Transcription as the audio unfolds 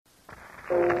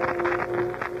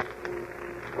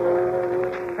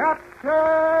Captain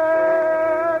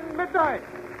Midnight!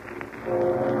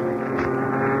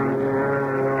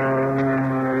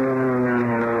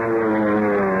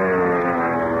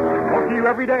 Brought to you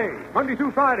every day, Monday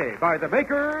through Friday, by the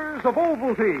makers of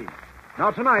Ovaltine.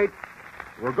 Now, tonight,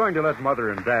 we're going to let Mother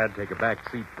and Dad take a back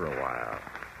seat for a while.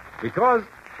 Because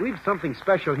we've something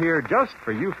special here just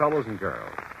for you fellows and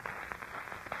girls.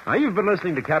 Now, you've been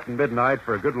listening to Captain Midnight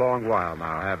for a good long while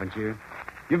now, haven't you?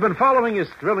 You've been following his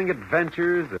thrilling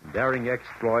adventures and daring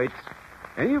exploits,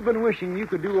 and you've been wishing you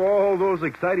could do all those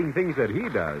exciting things that he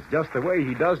does, just the way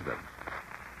he does them.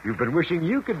 You've been wishing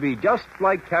you could be just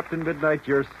like Captain Midnight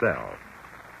yourself.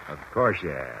 Of course you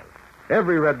have.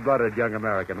 Every red-blooded young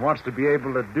American wants to be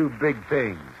able to do big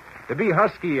things, to be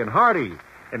husky and hearty,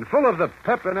 and full of the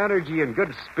pep and energy and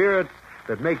good spirits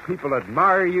that make people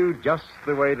admire you just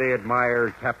the way they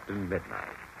admire Captain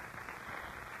Midnight.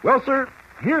 Well, sir,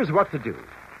 here's what to do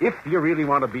if you really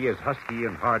want to be as husky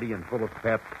and hearty and full of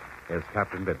pep as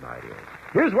Captain Midnight is.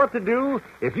 Here's what to do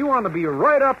if you want to be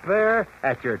right up there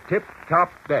at your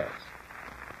tip-top best.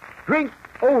 Drink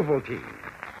Ovaltine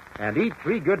and eat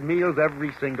 3 good meals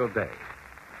every single day.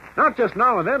 Not just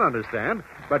now and then, understand,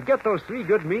 but get those 3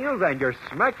 good meals and you're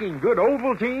smacking good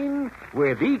Ovaltine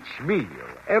with each meal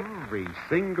every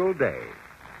single day.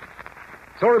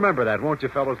 So remember that, won't you,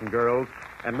 fellows and girls?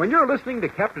 And when you're listening to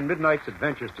Captain Midnight's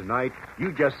adventures tonight,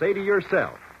 you just say to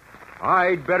yourself,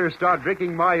 I'd better start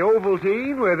drinking my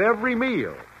Ovaltine with every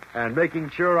meal and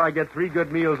making sure I get 3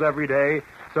 good meals every day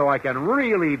so I can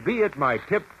really be at my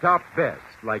tip-top best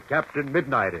like Captain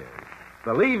Midnight is.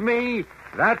 Believe me,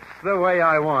 that's the way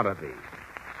I want to be.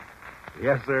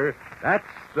 Yes, sir, that's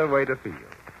the way to feel.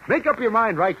 Make up your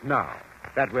mind right now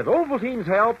that with Ovaltine's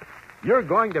help, you're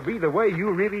going to be the way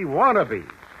you really want to be.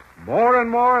 More and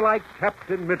more like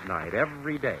Captain Midnight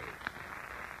every day.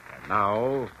 And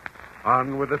now,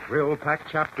 on with the thrill-packed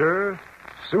chapter,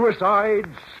 Suicide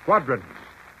Squadron,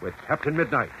 with Captain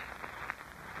Midnight.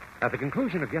 At the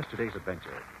conclusion of yesterday's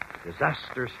adventure,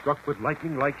 disaster struck with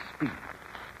lightning-like speed.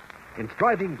 In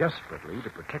striving desperately to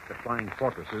protect the flying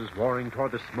fortresses warring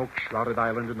toward the smoke-shrouded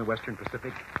island in the western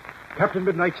Pacific, Captain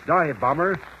Midnight's dive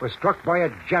bomber was struck by a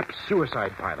Jap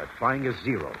suicide pilot flying as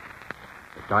Zero.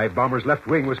 The dive bomber's left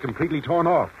wing was completely torn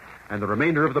off, and the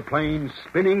remainder of the plane,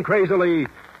 spinning crazily,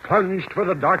 plunged for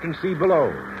the darkened sea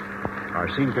below. Our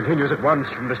scene continues at once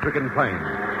from the stricken plane.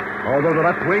 Although the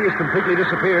left wing has completely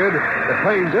disappeared, the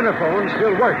plane's interphone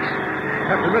still works.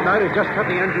 Captain Midnight has just cut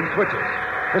the engine switches.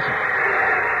 Listen.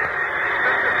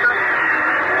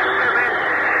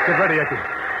 Get ready, Icky.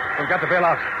 We've got to bail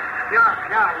out. Yeah,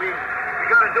 we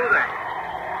got to do that.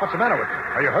 What's the matter with you?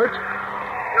 Are you hurt?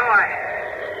 No,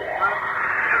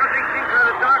 everything seems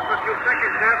rather dark for a few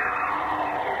seconds there.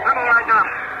 I'm all right now.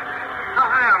 How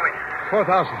high are we?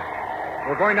 4,000.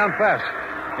 We're going down fast.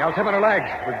 The altimeter lags.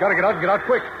 We've got to get out and get out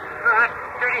quick. That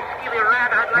dirty, skeely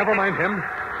rat, I'd like Never mind him.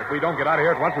 If we don't get out of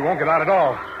here at once, we won't get out at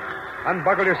all.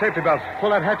 Unbuckle your safety belt. Pull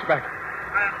that hatch back.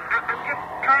 I'm just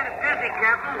kind of dizzy,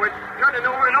 Captain. We're turning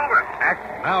over and over.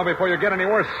 Act now before you get any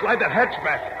worse. Slide that hatch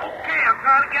back. Okay, I'm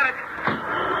trying to get it.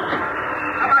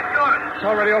 How about yours? It's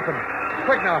already open.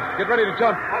 Quick now. Get ready to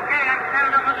jump. Okay, I'm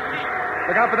standing up on the seat.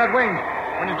 Look out for that wing.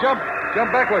 When you jump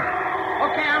backward.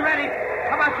 Okay, I'm ready.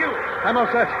 How about you? I'm all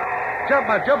set. Jump,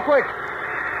 Matt. Jump quick.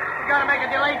 We gotta make a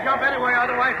delayed jump anyway,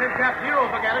 otherwise they'll Jap Zero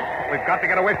forget it. We've got to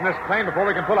get away from this plane before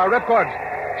we can pull our ripcords.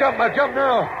 Jump, Matt. Jump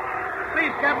now.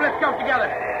 Please, Captain, let's jump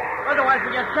together. Otherwise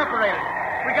we get separated.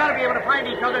 We gotta be able to find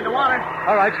each other in the water.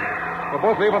 All right. We'll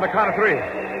both leave on the count of 3. 1,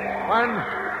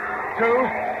 2, 3.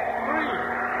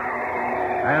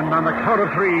 And on the count of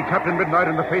 3, Captain Midnight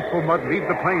and the faithful Mud leave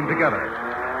the plane together.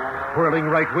 Whirling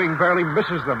right wing barely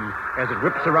misses them as it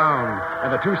whips around,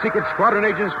 and the 2 secret squadron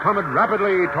agents plummet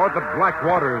rapidly toward the black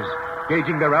waters,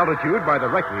 gauging their altitude by the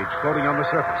wreckage floating on the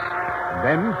surface. And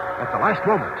then, at the last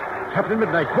moment, Captain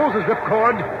Midnight pulls his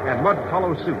ripcord, and Mud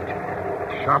follows suit.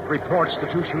 Sharp reports,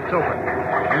 the 2 chutes open,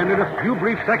 and in a few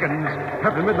brief seconds,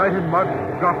 Captain Midnight and Mud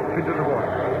drop into the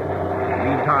water.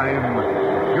 Meantime, the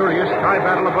furious sky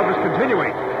battle above is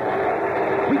continuing.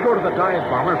 We go to the dive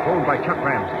bomber phoned by Chuck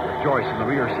Ramsey with Joyce in the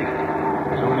rear seat.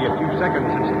 It's only a few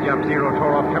seconds since the Jap Zero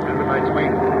tore off Captain Midnight's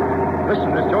wing.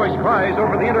 Listen as Joyce cries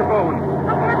over the interphone.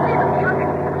 I can't see them, Chuck.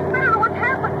 I don't know what's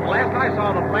happened. Last I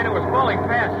saw the plane, it was falling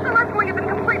fast. The left wing had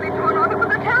been completely torn off. It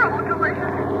was a terrible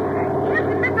collision.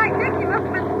 Captain Midnight thinks he must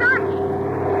have been stunned.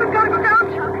 We've got to go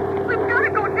down, Chuck. We've got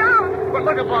to go down. But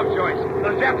look above, Joyce.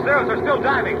 Those Jap Zeros are still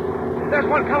diving. There's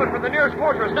one coming from the nearest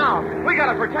fortress now. We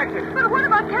gotta protect it. But what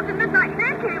about Captain Midnight and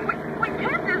Nancy? We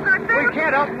can't desert them. We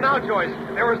can't help them now, Joyce.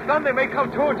 They were stunned. They may come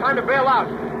to in time to bail out.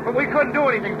 But we couldn't do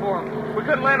anything for them. We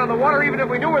couldn't land on the water even if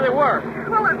we knew where they were.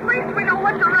 Well, at least we know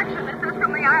what direction this is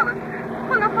from the island.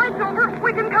 When the fight's over,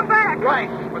 we can come back. Right,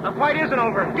 but the fight isn't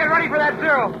over. Get ready for that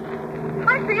Zero.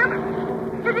 I see him.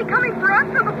 Is he coming for us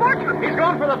or the fortress? He's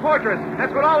going for the fortress.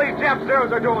 That's what all these Jap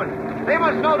Zeros are doing. They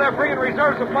must know they're bringing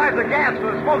reserve supplies of gas for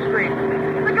the smoke screen.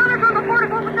 The gunners on the fort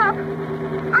have opened up.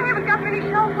 I haven't got many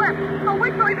shells left. I'll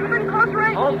wait till he's within close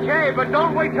range. Okay, but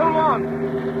don't wait too long.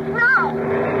 Now!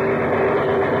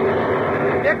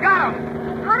 You got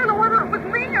him. I don't know whether it was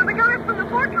me or the gunners from the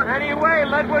fortress. Anyway,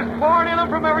 lead was pouring in them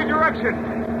from every direction.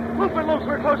 Movement looks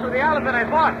we're closer to the island than I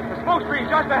thought. The smoke screen's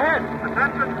just ahead.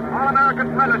 Attention, all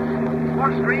American pilots.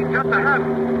 Smoke screen just ahead.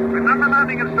 Remember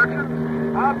landing instructions.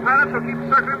 All pilots will keep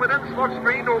circling within smoke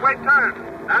screen to await turn.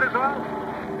 That is all.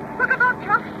 Look about,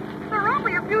 Chuck. There are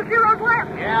only a few Zeros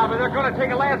left. Yeah, but they're going to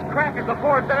take a last crack as the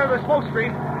forts enter the smoke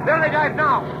screen. There they dive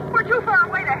now. We're too far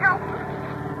away to help.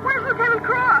 Where's Lieutenant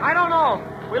Cross? I don't know.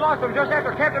 We lost him just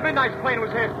after Captain Midnight's plane was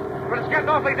hit. But it's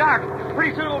getting awfully dark.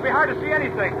 Pretty soon it'll be hard to see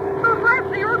anything. Those last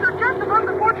Zeros are just above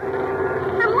the fortress.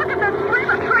 And look at that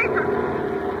stream of tracers.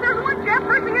 There's one Jap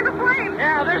racing into flames.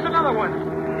 Yeah, there's another one.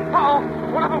 Uh-oh.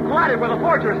 One of them collided with a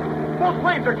fortress. Both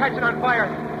planes are catching on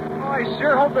fire. Oh, I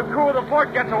sure hope the crew of the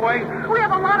fort gets away. We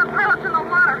have a lot of pilots in the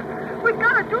water. We've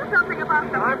got to do something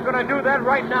about them. I'm going to do that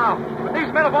right now. But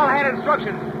these men have all had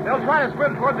instructions. They'll try to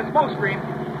swim toward the smoke screen.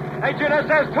 Agent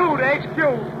SS-2 to HQ.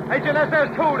 Agent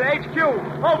SS-2 to HQ.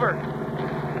 Over.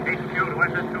 HQ to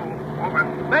SS2. Over.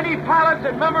 Many pilots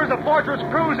and members of Fortress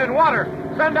crews in water.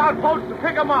 Send out boats to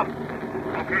pick them up.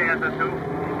 Okay,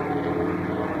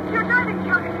 SS2. You're diving,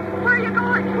 Chuck. Where are you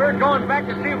going? We're going back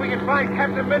to see if we can find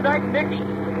Captain Midnight and Nicky.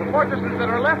 The fortresses that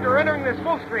are left are entering the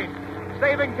smoke screen.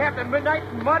 Saving Captain Midnight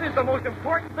and Mud is the most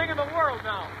important thing in the world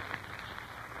now.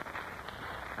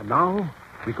 And now,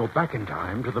 we go back in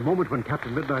time to the moment when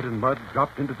Captain Midnight and Mud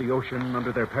dropped into the ocean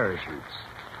under their parachutes.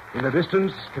 In the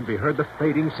distance can be heard the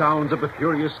fading sounds of the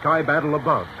furious sky battle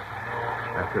above.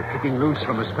 After kicking loose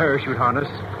from his parachute harness,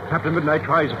 Captain Midnight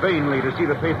tries vainly to see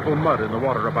the faithful Mud in the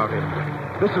water about him.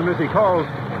 Listen as he calls,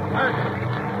 Mud!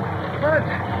 Mud!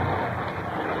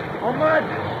 Oh, Mud!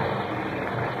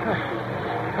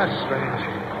 That's strange.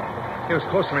 He was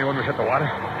close to me when we hit the water.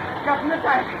 Captain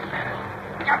Midnight!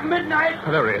 Captain Midnight!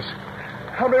 Oh, there he is.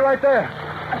 I'll be right there.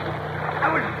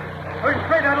 I was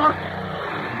afraid I lost it.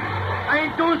 I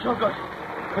ain't doing so good.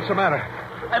 What's the matter?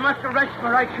 I must have wrenched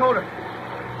my right shoulder.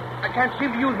 I can't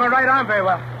seem to use my right arm very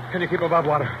well. Can you keep above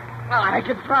water? Well, I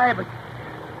can try, but,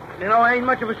 I ain't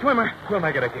much of a swimmer. We'll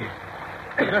make it, Icky.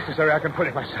 If necessary, I can pull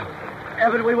it myself. Yeah,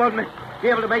 but we won't be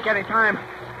able to make any time.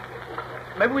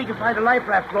 Maybe we can find a life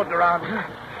raft floating around.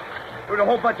 There's a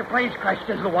whole bunch of planes crashed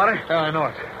into the water. Yeah, I know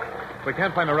it. If we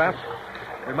can't find a raft,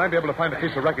 we might be able to find a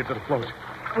piece of wreckage that'll float.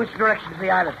 Which direction's the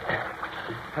island?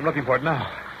 I'm looking for it now.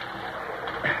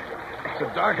 It's so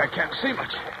dark, I can't see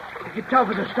much. You can tell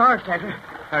from the stars, can't you?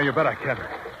 Oh, you bet I can.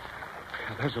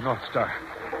 There's the North Star.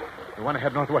 The one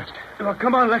ahead northwest. Well,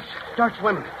 come on, let's start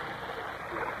swimming.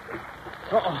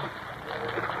 Uh-oh.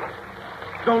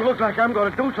 Don't look like I'm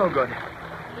going to do so good.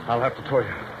 I'll have to tow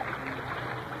you.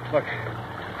 Look,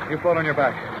 you float on your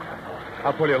back.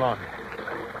 I'll pull you along.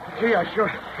 Gee, I sure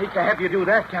hate to have you do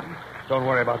that, Captain. Don't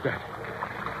worry about that.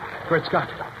 Great Scott.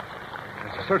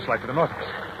 There's a searchlight to the north of us.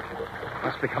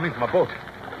 Must be coming from a boat.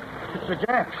 It's the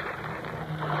Japs.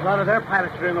 A lot of their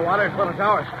pilots are in the water as well as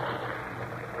ours.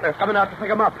 They're coming out to pick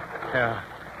them up. Yeah.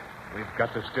 We've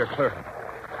got to steer clear.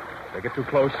 If they get too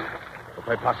close, we'll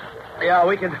play possum. Yeah,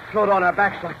 we can float on our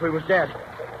backs like we was dead.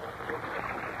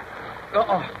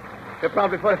 Uh-oh. They'll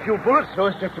probably put a few bullets through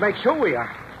us just to make sure we are.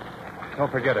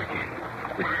 Don't forget, Icky.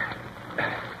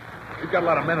 We've got a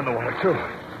lot of men in the water, too.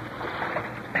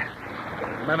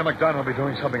 Commander McDonald will be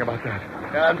doing something about that.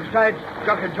 And besides,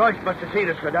 Chuck and Joyce must have seen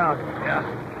us go down. Yeah.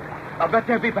 I'll bet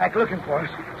they'll be back looking for us.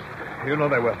 You know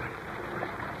they will.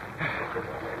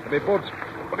 There'll be boats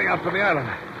putting out from the island.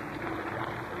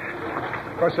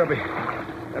 Of course, they'll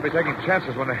be taking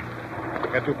chances when they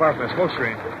get too far from the smoke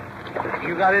screen.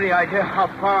 You got any idea how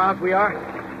far out we are?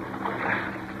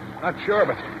 Not sure,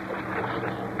 but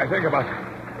I think about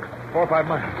 4 or 5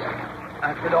 miles.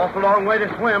 That's an awful long way to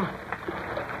swim.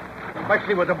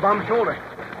 Especially with a bum shoulder.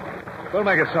 We'll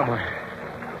make it somewhere.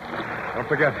 Don't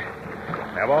forget,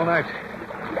 we have all night.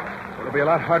 It'll be a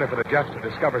lot harder for the Japs to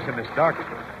discover us in this dark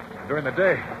than during the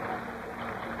day.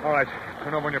 All right,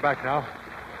 turn over on your back now.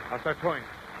 I'll start towing.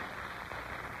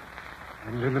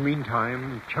 And in the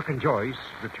meantime, Chuck and Joyce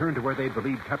returned to where they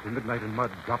believed Captain Midnight and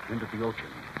Mud dropped into the ocean.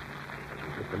 As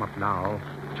we pick them up now,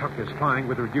 Chuck is flying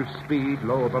with reduced speed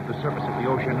low above the surface of the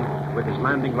ocean, with his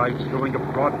landing lights throwing a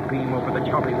broad beam over the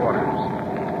choppy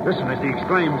waters. Listen as he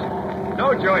exclaims.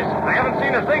 No, Joyce. I haven't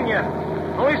seen a thing yet.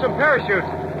 Only some parachutes.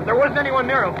 But there wasn't anyone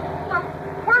near them. Well,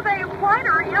 were they white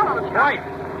or yellow, Chuck? White.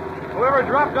 Whoever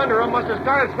dropped under them must have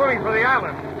started swimming for the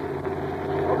island.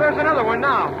 Well, there's another one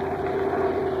now.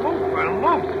 Loop and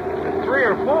loops. There's 3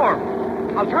 or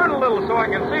 4. I'll turn a little so I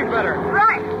can see better.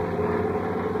 Right.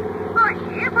 Look,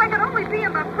 if I could only be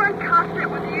in the front cockpit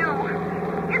with you.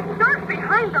 It's dark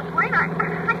behind the plane.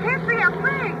 I can't see a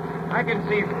thing. I can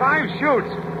see 5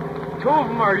 chutes. 2 of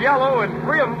them are yellow and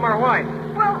 3 of them are white.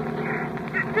 Well,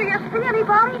 do you see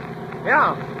anybody?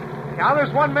 Yeah. Now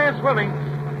there's one man swimming.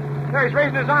 There, he's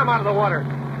raising his arm out of the water.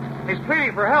 He's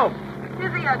pleading for help.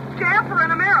 Is he a Jap or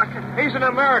an American? He's an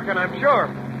American, I'm sure.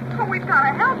 Well, we've got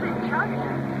to help him, Chuck.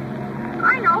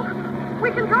 I know.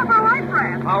 We can drop our life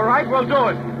raft. All right, we'll do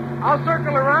it. I'll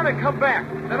circle around and come back.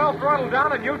 Then I'll throttle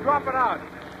down and you drop it out.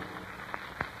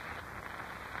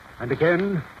 And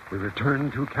again, we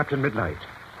return to Captain Midnight.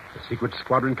 The secret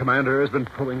squadron commander has been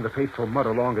pulling the faithful Mudd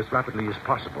along as rapidly as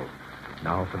possible.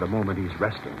 Now, for the moment, he's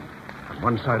resting. On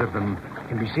one side of them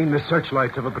can be seen the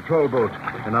searchlights of a patrol boat.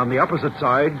 And on the opposite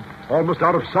side, almost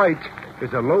out of sight,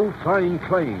 is a low-flying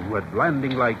plane with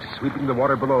landing lights sweeping the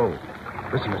water below.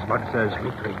 Listen as Mudd says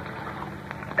weakly.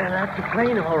 That's the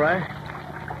plane, all right.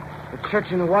 It's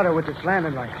searching the water with its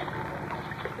landing light.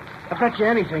 I bet you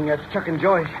anything that's Chuck and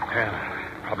Joyce. Yeah,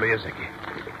 probably is, Icky.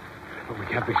 But we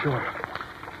can't be sure.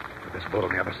 With this boat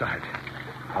on the other side,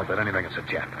 I'll bet anything it's a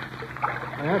Jap.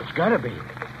 That's gotta be.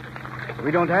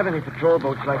 We don't have any patrol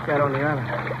boats like that on the island.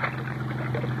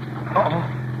 Uh-oh.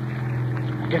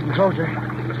 Getting closer.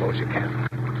 As close as you can.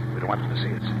 We don't want them to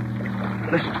see us.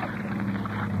 Listen.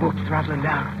 Boat's throttling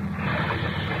down.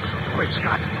 Wait,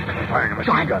 Scott. They're firing a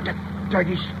machine gun. The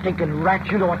dirty, stinking rats.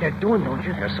 You know what they're doing, don't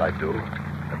you? Yes, I do.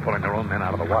 They're pulling their own men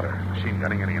out of the water. Machine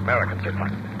gunning any Americans they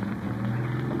find.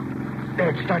 There,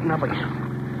 it's starting up again.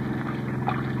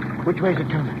 Which way's it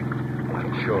turning? Not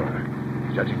sure.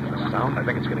 Judging from the sound, I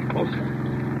think it's getting closer.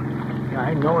 Yeah,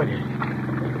 I know it is.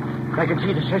 I can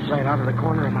see the searchlight out of the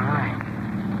corner of my eye.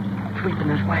 Sweeping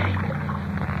this way.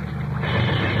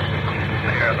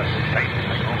 There, the same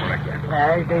thing over again.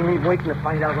 They ain't waiting to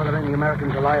find out whether any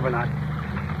American's alive or not.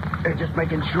 They're just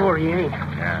making sure he ain't.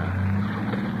 Yeah.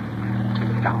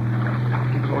 Down.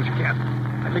 Keep as low as you can.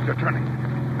 I think they're turning.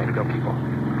 Maybe they'll keep on.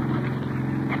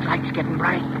 That light's getting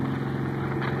bright.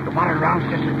 The water around's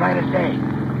just as bright as day.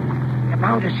 They're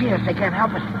bound to see us. They can't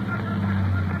help it.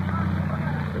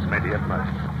 This may be it, Mudd.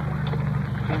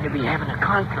 Seem to be having a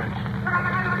conference.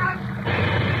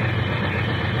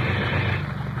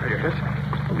 Are you hit?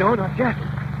 No, not yet.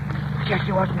 I guess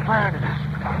he wasn't firing at us.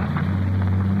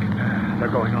 They're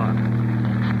going on.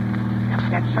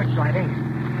 That searchlight ain't.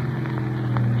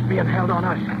 It's being held on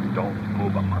us. Don't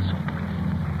move a muscle.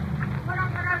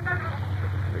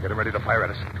 They're getting ready to fire at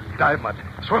us. Dive, Mudd.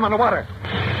 Swim on the water.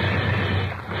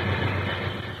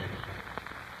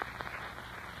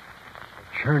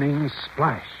 Churning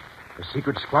splash. The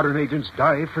secret squadron agents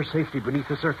dive for safety beneath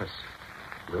the surface.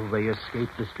 Will they escape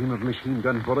the stream of machine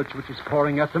gun bullets which is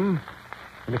pouring at them?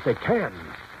 And if they can,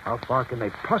 how far can they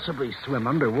possibly swim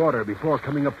underwater before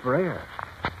coming up for air?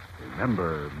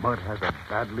 Remember, Mudd has a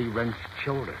badly wrenched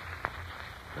shoulder.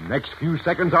 The next few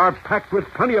seconds are packed with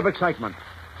plenty of excitement.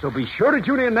 So be sure to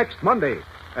tune in next Monday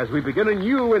as we begin a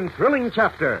new and thrilling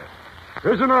chapter,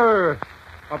 Prisoner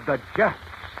of the Japs.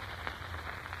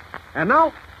 And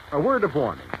now, a word of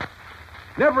warning.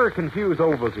 Never confuse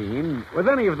Ovaltine with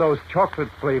any of those chocolate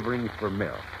flavorings for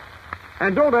milk.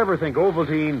 And don't ever think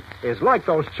Ovaltine is like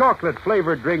those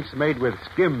chocolate-flavored drinks made with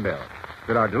skim milk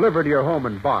that are delivered to your home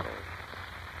in bottles.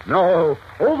 No,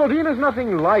 Ovaltine is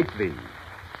nothing like these.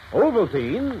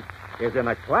 Ovaltine is in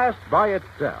a class by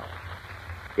itself.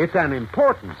 It's an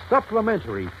important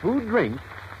supplementary food drink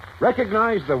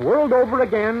recognized the world over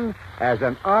again as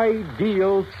an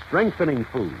ideal strengthening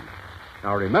food.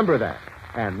 Now remember that,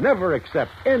 and never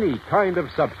accept any kind of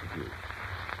substitute.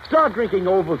 Start drinking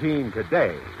Ovaltine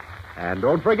today. And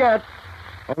don't forget,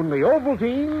 only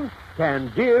Ovaltine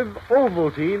can give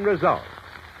Ovaltine results.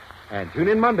 And tune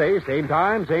in Monday, same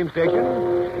time, same station,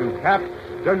 to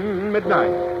Captain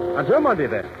Midnight. Until Monday,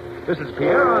 then, this is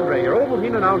Pierre Andre, your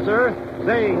Ovaltine announcer,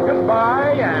 saying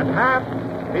goodbye and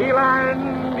happy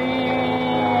landing.